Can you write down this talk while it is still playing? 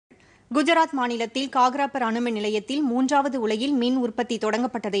குஜராத் மாநிலத்தில் காக்ராப்பர் அணுமின் நிலையத்தில் 3வது உலையில் மின் உற்பத்தி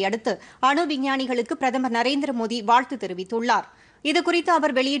தொடங்கப்பட்டதை அடுத்து அணு விஞ்ஞானிகளுக்கு பிரதமர் நரேந்திர மோடி வாழ்த்து தெரிவித்துள்ளார். இதுகுறித்து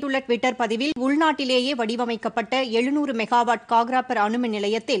அவர் வெளியிட்டுள்ள டுவிட்டர் பதிவில், உள்நாட்டிலேயே வடிவமைக்கப்பட்ட 700 மெகாவாட் காக்ராப்பர் அணுமின்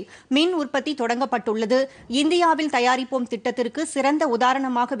நிலையத்தில் மின் உற்பத்தி தொடங்கப்பட்டுள்ளது இந்தியாவில் தயாரிப்போம் திட்டத்திற்கு சிறந்த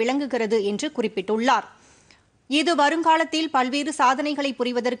உதாரணமாக விளங்குகிறது என்று குறிப்பிட்டுள்ளார். இது வருங்காலத்தில் பல்வேறு சாதனைகளை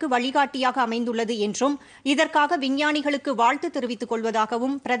புரிவதற்கு வழிகாட்டியாக அமைந்துள்ளது என்றும் இதற்காக விஞ்ஞானிகளுக்கு வாழ்த்து தெரிவித்துக்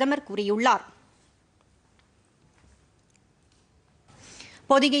கொள்வதாகவும் பிரதமர் கூறியுள்ளார்.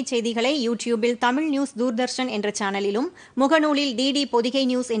 பொதிகை செய்திகளை யூடியூபில் தமிழ் நியூஸ் தூர்தர்ஷன் என்ற சேனலிலும், முகநூலில் டிடி பொதிகை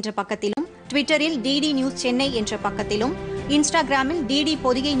நியூஸ் என்ற பக்கத்திலும், ட்விட்டரில் டிடி நியூஸ் சென்னை என்ற பக்கத்திலும், இன்ஸ்டாகிராமில் டிடி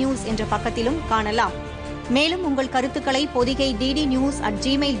பொதிகை நியூஸ் என்ற பக்கத்திலும் காணலாம். மேலும் உங்கள் கருத்துக்களை பொதிகை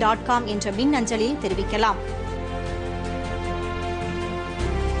ddnews@gmail.com என்ற மின்னஞ்சலில் தெரிவிக்கலாம்.